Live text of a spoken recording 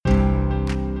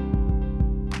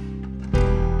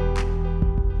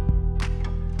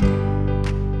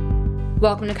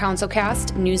Welcome to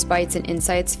CouncilCast, news bites and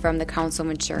insights from the Council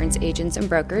of Insurance Agents and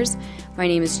Brokers. My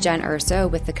name is Jen Urso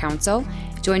with the Council.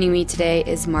 Joining me today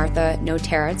is Martha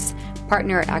Notaras,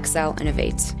 partner at XL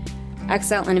Innovate.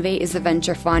 XL Innovate is the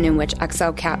venture fund in which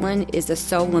XL Catlin is the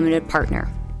sole limited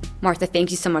partner. Martha,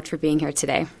 thank you so much for being here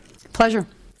today. Pleasure.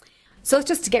 So let's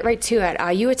just get right to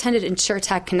it. You attended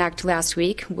InsurTech Connect last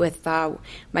week with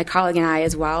my colleague and I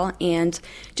as well, and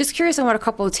just curious on what a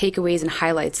couple of takeaways and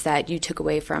highlights that you took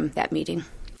away from that meeting.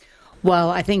 Well,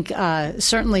 I think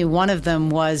certainly one of them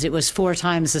was it was 4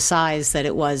 times the size that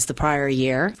it was the prior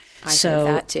year. I heard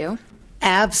that too.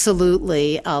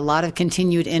 Absolutely, a lot of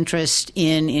continued interest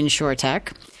in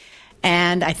InsurTech,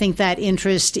 and I think that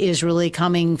interest is really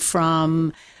coming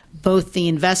from both the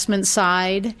investment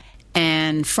side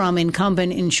and from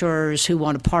incumbent insurers who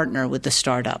want to partner with the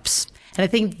startups. And I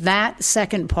think that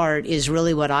second part is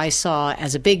really what I saw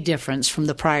as a big difference from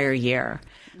the prior year.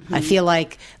 Mm-hmm. I feel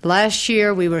like last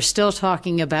year we were still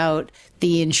talking about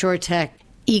the InsurTech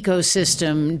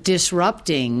ecosystem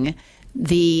disrupting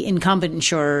the incumbent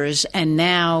insurers, and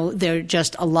now there are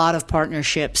just a lot of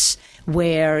partnerships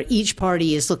where each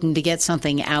party is looking to get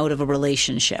something out of a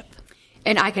relationship.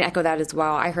 And I can echo that as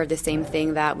well. I heard the same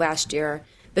thing, that last year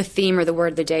the theme or the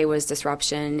word of the day was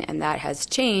disruption, and that has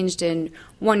changed in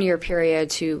 1 year period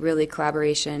to really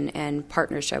collaboration and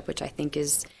partnership, which I think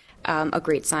is a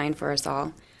great sign for us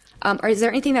all. Is there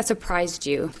anything that surprised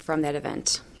you from that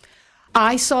event?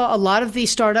 I saw a lot of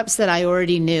these startups that I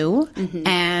already knew, mm-hmm.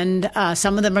 and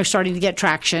some of them are starting to get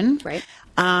traction. Right.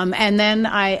 And then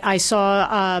I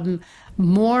saw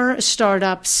more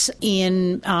startups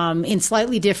in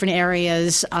slightly different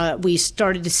areas. We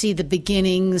started to see the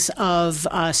beginnings of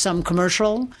some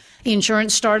commercial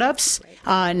insurance startups.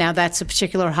 Now that's a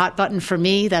particular hot button for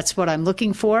me. That's what I'm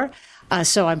looking for.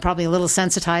 So I'm probably a little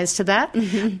sensitized to that.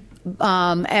 Mm-hmm.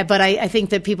 But I think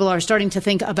that people are starting to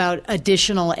think about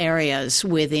additional areas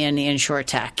within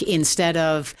InsurTech instead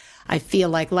of, I feel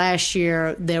like last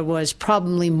year there was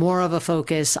probably more of a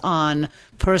focus on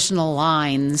personal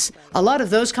lines. A lot of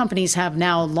those companies have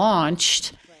now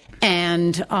launched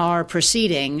and are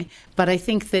proceeding, but I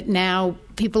think that now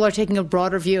people are taking a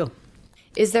broader view.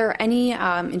 Is there any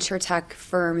InsurTech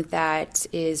firm that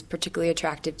is particularly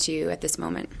attractive to you at this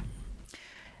moment?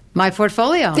 My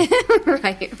portfolio.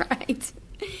 Right.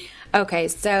 Okay,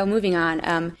 so moving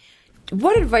on.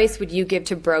 What advice would you give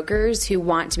to brokers who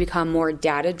want to become more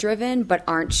data-driven but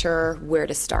aren't sure where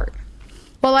to start?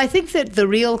 Well, I think that the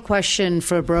real question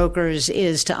for brokers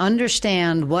is to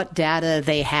understand what data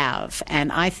they have. And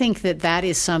I think that that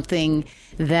is something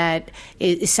that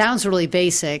it sounds really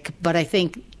basic, but I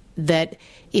think that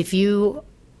if you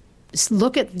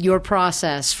look at your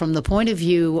process from the point of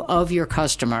view of your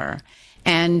customer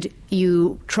and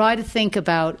you try to think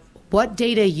about what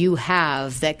data you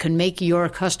have that can make your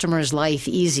customer's life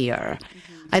easier.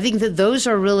 Mm-hmm. I think that those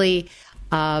are really,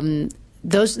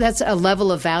 that's a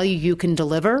level of value you can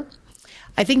deliver.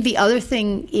 I think the other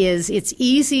thing is it's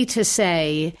easy to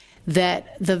say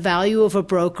that the value of a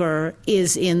broker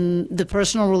is in the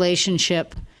personal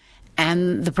relationship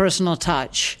and the personal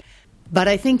touch. But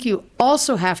I think you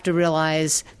also have to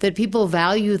realize that people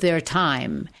value their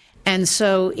time. And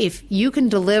so if you can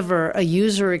deliver a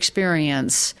user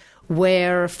experience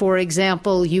where, for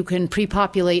example, you can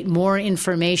pre-populate more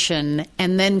information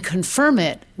and then confirm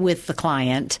it with the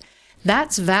client,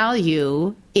 that's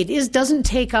value. It doesn't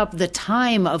take up the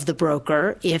time of the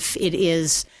broker if it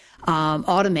is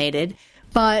automated,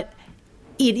 but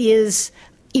it is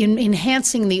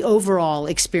enhancing the overall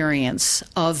experience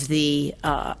of the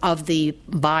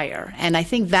buyer. And I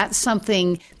think that's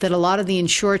something that a lot of the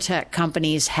InsurTech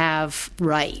companies have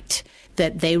right,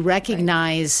 that they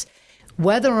recognize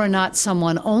whether or not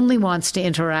someone only wants to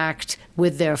interact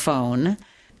with their phone.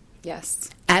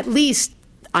 Yes. At least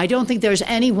I don't think there's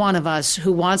any one of us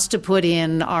who wants to put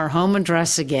in our home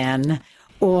address again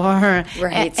or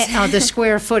the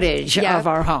square footage of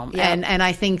our home. Yep. And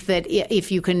I think that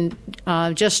if you can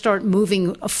just start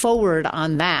moving forward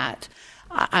on that,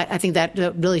 I think that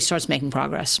really starts making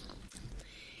progress.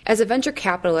 As a venture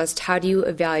capitalist, how do you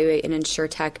evaluate an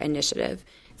InsurTech initiative?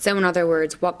 So in other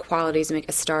words, what qualities make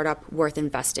a startup worth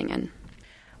investing in?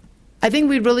 I think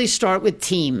we really start with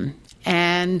team.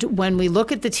 And when we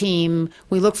look at the team,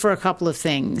 we look for a couple of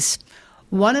things.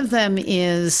 One of them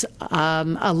is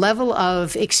a level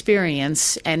of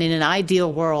experience, and in an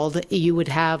ideal world, you would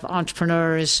have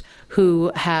entrepreneurs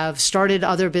who have started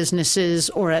other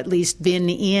businesses or at least been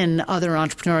in other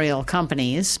entrepreneurial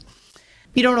companies.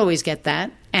 You don't always get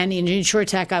that. And in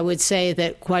InsurTech, I would say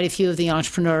that quite a few of the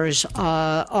entrepreneurs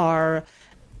are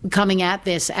coming at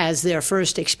this as their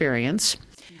first experience.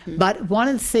 But one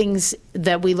of the things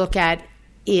that we look at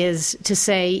is to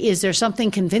say, is there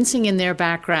something convincing in their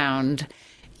background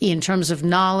in terms of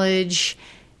knowledge,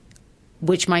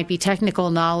 which might be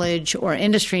technical knowledge or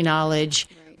industry knowledge,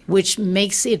 which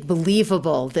makes it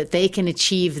believable that they can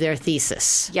achieve their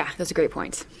thesis? Yeah, that's a great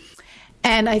point.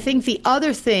 And I think the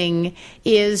other thing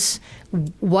is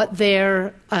what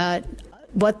their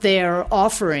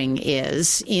offering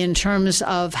is in terms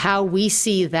of how we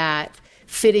see that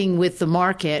fitting with the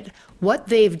market, what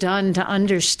they've done to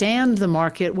understand the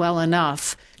market well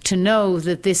enough to know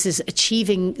that this is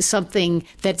achieving something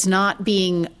that's not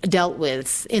being dealt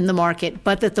with in the market,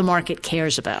 but that the market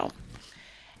cares about.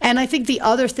 And I think the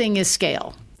other thing is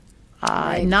scale.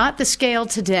 Not the scale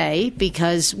today,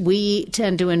 because we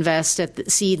tend to invest at the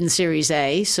seed and Series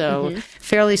A, so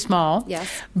fairly small. Yes.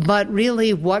 But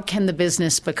really, what can the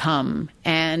business become?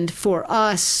 And for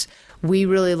us, we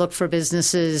really look for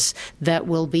businesses that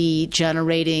will be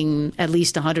generating at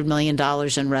least $100 million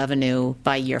in revenue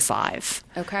by year 5.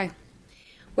 Okay.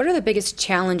 What are the biggest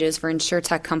challenges for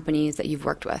insurtech companies that you've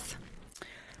worked with?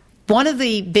 One of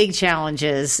the big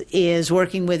challenges is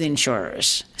working with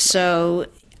insurers. So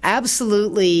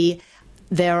absolutely,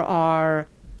 there are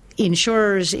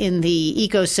insurers in the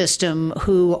ecosystem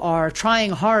who are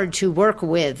trying hard to work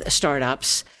with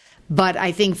startups. But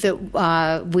I think that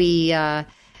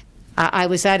I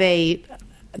was at a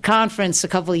conference a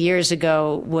couple of years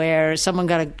ago where someone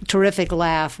got a terrific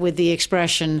laugh with the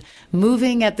expression,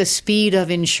 moving at the speed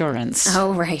of insurance.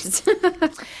 Oh, right.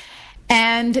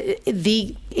 And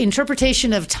the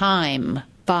interpretation of time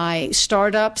by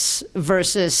startups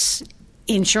versus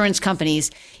insurance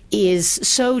companies is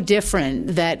so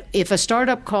different that if a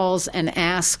startup calls and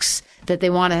asks that they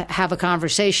want to have a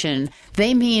conversation,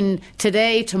 they mean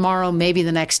today, tomorrow, maybe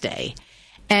the next day.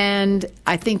 And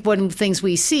I think one of the things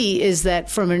we see is that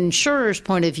from an insurer's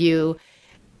point of view,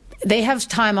 they have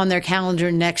time on their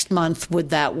calendar next month. Would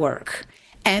that work?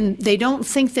 And they don't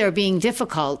think they're being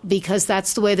difficult because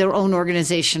that's the way their own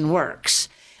organization works.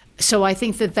 So I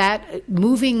think that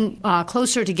moving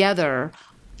closer together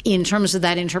in terms of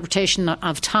that interpretation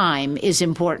of time is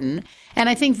important. And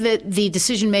I think that the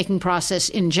decision-making process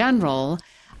in general,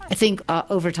 I think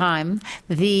over time,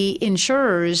 the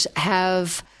insurers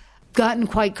have gotten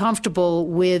quite comfortable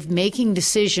with making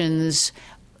decisions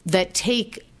that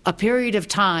take a period of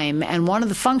time. And one of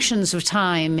the functions of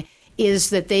time is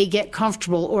that they get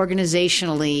comfortable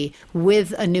organizationally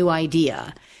with a new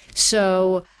idea.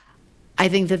 So I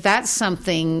think that that's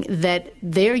something that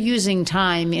they're using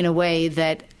time in a way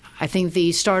that I think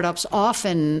the startups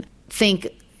often think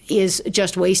is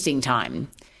just wasting time.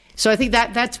 So I think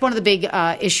that's one of the big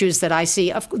issues that I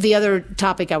see. The other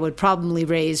topic I would probably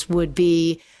raise would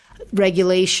be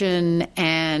regulation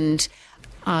and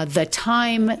the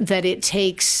time that it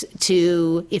takes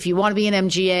to, if you want to be an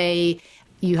MGA,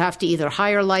 you have to either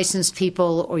hire licensed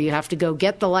people or you have to go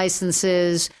get the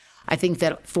licenses. I think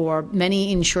that for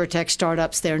many insurtech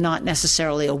startups, they're not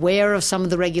necessarily aware of some of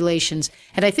the regulations.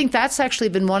 And I think that's actually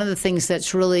been one of the things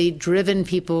that's really driven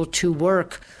people to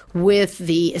work with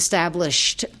the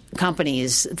established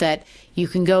companies, that you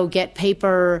can go get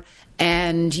paper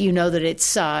and you know that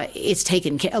it's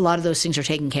taken. A lot of those things are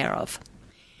taken care of.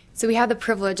 So we had the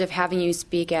privilege of having you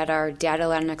speak at our data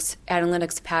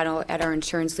analytics panel at our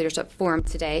Insurance Leadership Forum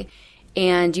today,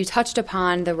 and you touched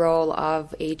upon the role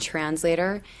of a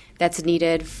translator that's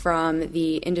needed from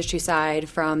the industry side,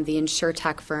 from the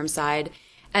insurtech firm side,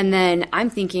 and then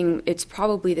I'm thinking it's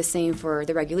probably the same for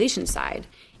the regulation side.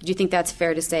 Do you think that's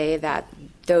fair to say that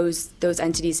those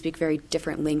entities speak very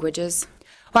different languages?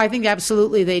 Well, I think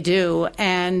absolutely they do.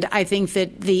 And I think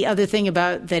that the other thing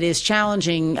that is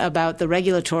challenging about the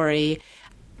regulatory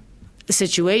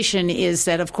situation is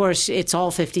that, of course, it's all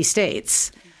 50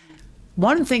 states.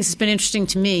 One of the things that's been interesting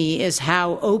to me is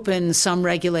how open some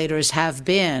regulators have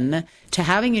been to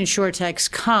having insurtechs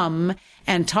come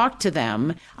and talk to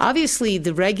them. Obviously,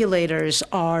 the regulators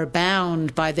are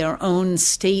bound by their own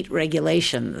state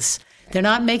regulations. They're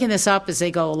not making this up as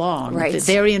they go along. Right.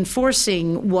 They're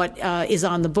enforcing what is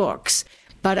on the books.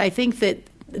 But I think that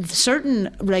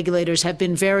certain regulators have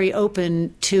been very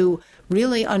open to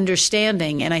really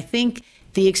understanding. And I think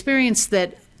the experience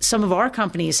that some of our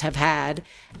companies have had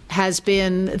has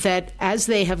been that as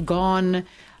they have gone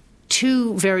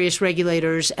to various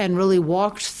regulators and really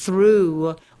walked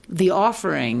through the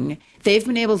offering, they've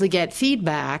been able to get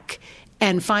feedback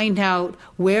and find out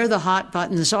where the hot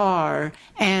buttons are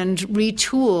and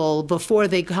retool before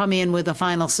they come in with a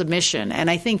final submission. And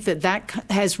I think that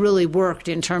has really worked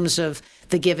in terms of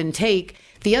the give and take.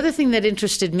 The other thing that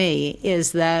interested me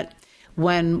is that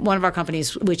when one of our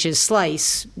companies, which is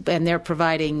Slice, and they're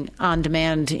providing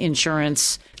on-demand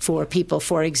insurance for people,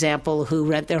 for example, who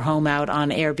rent their home out on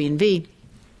Airbnb.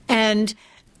 And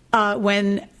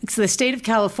when the state of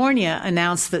California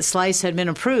announced that Slice had been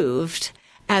approved,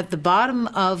 at the bottom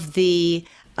of the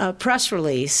press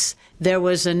release, there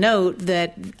was a note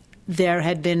that there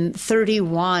had been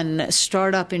 31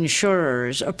 startup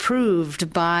insurers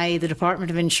approved by the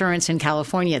Department of Insurance in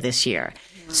California this year.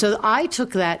 So I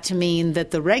took that to mean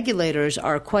that the regulators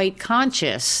are quite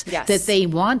conscious that they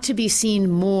want to be seen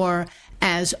more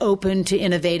as open to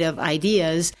innovative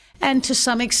ideas. And to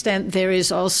some extent, there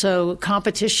is also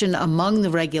competition among the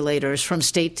regulators from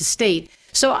state to state.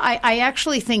 So I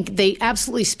actually think they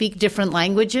absolutely speak different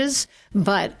languages,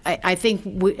 but I think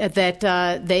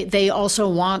that they also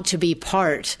want to be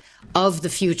part of the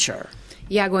future.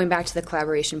 Yeah, going back to the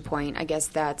collaboration point, I guess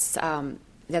that's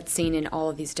seen in all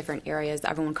of these different areas,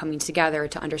 everyone coming together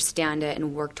to understand it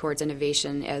and work towards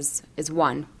innovation as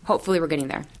one. Hopefully we're getting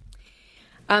there.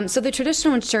 So the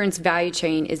traditional insurance value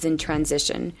chain is in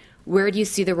transition. Where do you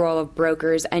see the role of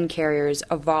brokers and carriers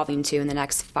evolving to in the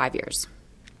next 5 years?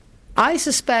 I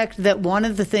suspect that one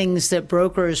of the things that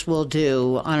brokers will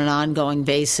do on an ongoing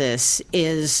basis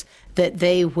is that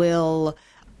they will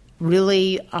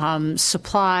really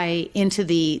supply into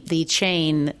the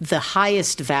chain the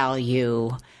highest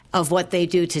value of what they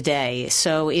do today.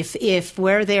 So if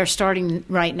where they're starting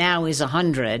right now is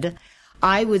 100,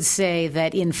 I would say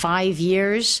that in 5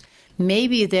 years,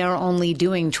 maybe they're only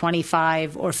doing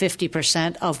 25 or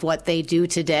 50% of what they do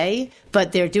today,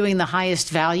 but they're doing the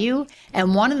highest value.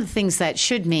 And one of the things that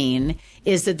should mean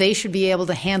is that they should be able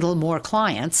to handle more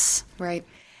clients. Right.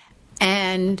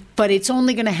 But it's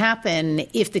only going to happen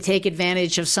if they take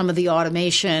advantage of some of the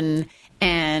automation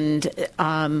and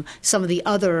some of the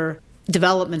other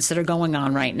developments that are going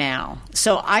on right now.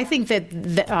 So I think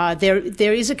that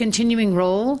there is a continuing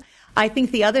role. I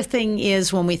think the other thing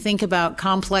is when we think about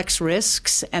complex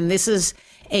risks, and this is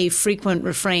a frequent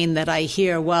refrain that I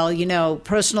hear, well,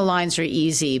 personal lines are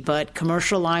easy, but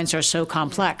commercial lines are so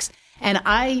complex. And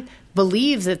I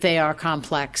believe that they are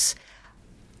complex.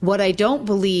 What I don't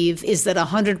believe is that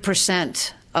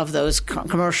 100% of those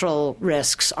commercial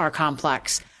risks are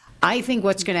complex. I think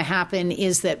what's going to happen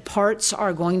is that parts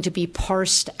are going to be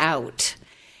parsed out.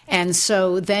 And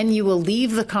so then you will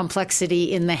leave the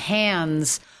complexity in the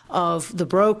hands of the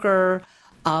broker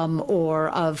or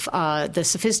of the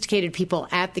sophisticated people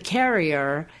at the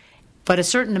carrier, but a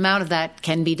certain amount of that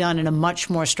can be done in a much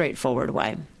more straightforward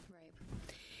way.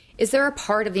 Right. Is there a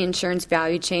part of the insurance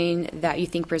value chain that you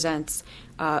think presents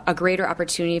a greater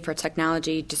opportunity for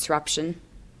technology disruption?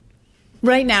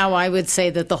 Right now, I would say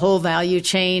that the whole value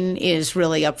chain is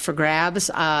really up for grabs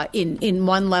in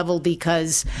one level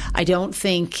because I don't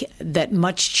think that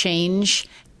much change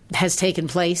has taken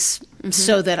place,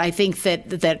 so that I think that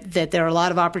there are a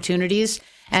lot of opportunities.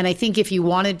 And I think if you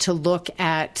wanted to look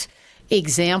at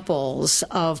examples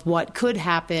of what could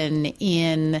happen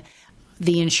in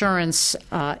the insurance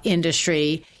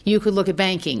industry, you could look at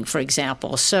banking, for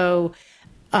example. So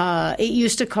it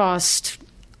used to cost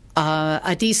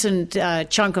a decent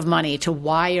chunk of money to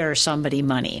wire somebody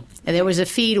money. And there was a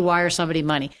fee to wire somebody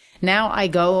money. Now I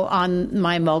go on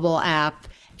my mobile app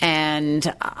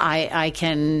and I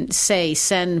can say,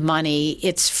 send money,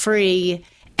 it's free,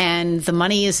 and the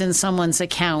money is in someone's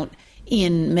account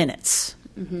in minutes.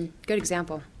 Mm-hmm. Good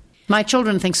example. My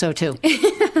children think so, too.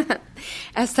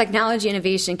 As technology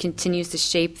innovation continues to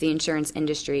shape the insurance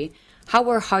industry, how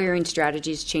will hiring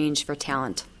strategies change for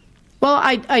talent? Well,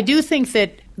 I do think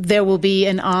that there will be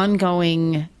an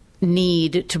ongoing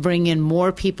need to bring in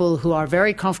more people who are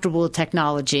very comfortable with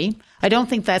technology. I don't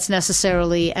think that's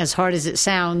necessarily as hard as it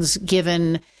sounds,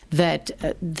 given that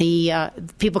the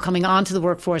people coming onto the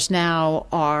workforce now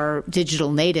are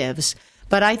digital natives.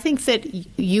 But I think that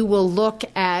you will look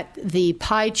at the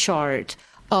pie chart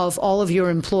of all of your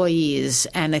employees,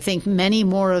 and I think many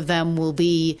more of them will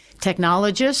be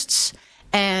technologists.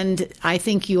 And I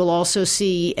think you'll also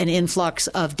see an influx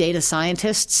of data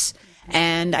scientists.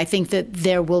 And I think that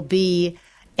there will be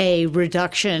a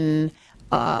reduction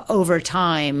over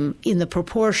time in the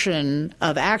proportion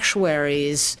of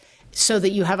actuaries so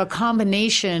that you have a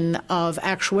combination of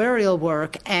actuarial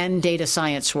work and data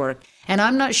science work. And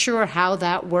I'm not sure how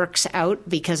that works out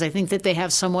because I think that they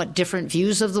have somewhat different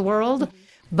views of the world.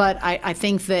 But I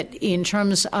think that in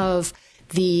terms of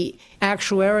the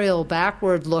actuarial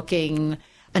backward-looking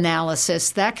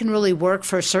analysis, that can really work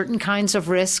for certain kinds of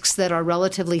risks that are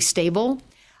relatively stable.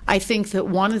 I think that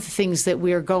one of the things that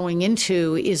we're going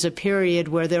into is a period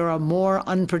where there are more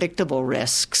unpredictable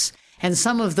risks. And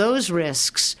some of those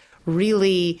risks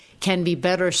really can be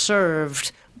better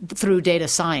served through data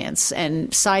science. And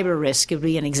cyber risk would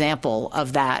be an example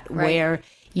of that, right, where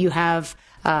you have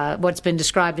what's been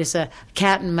described as a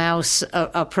cat and mouse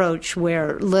approach,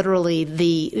 where literally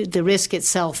the risk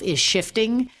itself is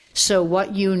shifting. So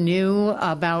what you knew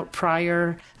about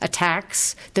prior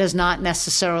attacks does not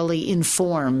necessarily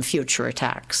inform future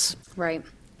attacks. Right.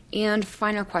 And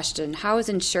final question, how is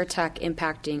InsurTech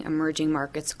impacting emerging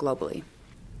markets globally?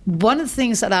 One of the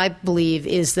things that I believe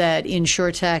is that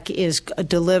InsurTech is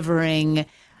delivering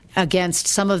against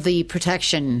some of the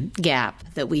protection gap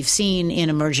that we've seen in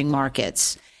emerging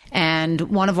markets. And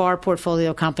one of our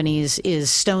portfolio companies is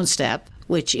StoneStep,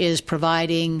 which is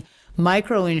providing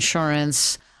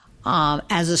microinsurance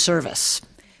as a service.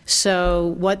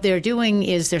 So what they're doing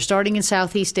is they're starting in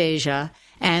Southeast Asia,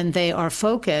 and they are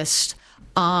focused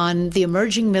on the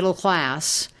emerging middle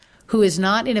class who is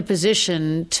not in a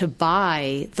position to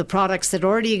buy the products that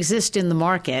already exist in the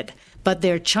market, but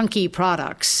they're chunky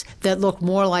products that look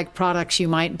more like products you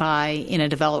might buy in a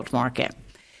developed market.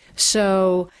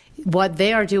 So what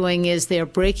they are doing is they're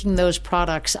breaking those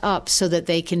products up so that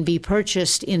they can be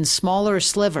purchased in smaller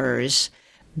slivers,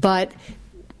 but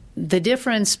the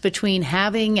difference between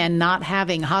having and not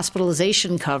having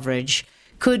hospitalization coverage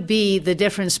could be the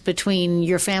difference between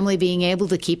your family being able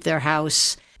to keep their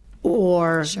house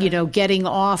or, sure, getting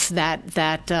off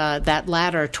that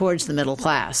ladder towards the middle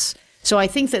class. So I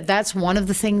think that that's one of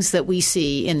the things that we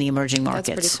see in the emerging markets.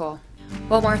 That's pretty cool.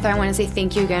 Well, Martha, I want to say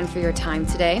thank you again for your time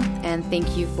today, and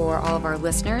thank you for all of our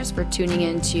listeners for tuning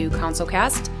in to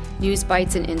CounselCast, News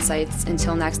Bites and Insights.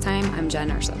 Until next time, I'm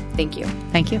Jen Urso. Thank you.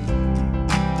 Thank you.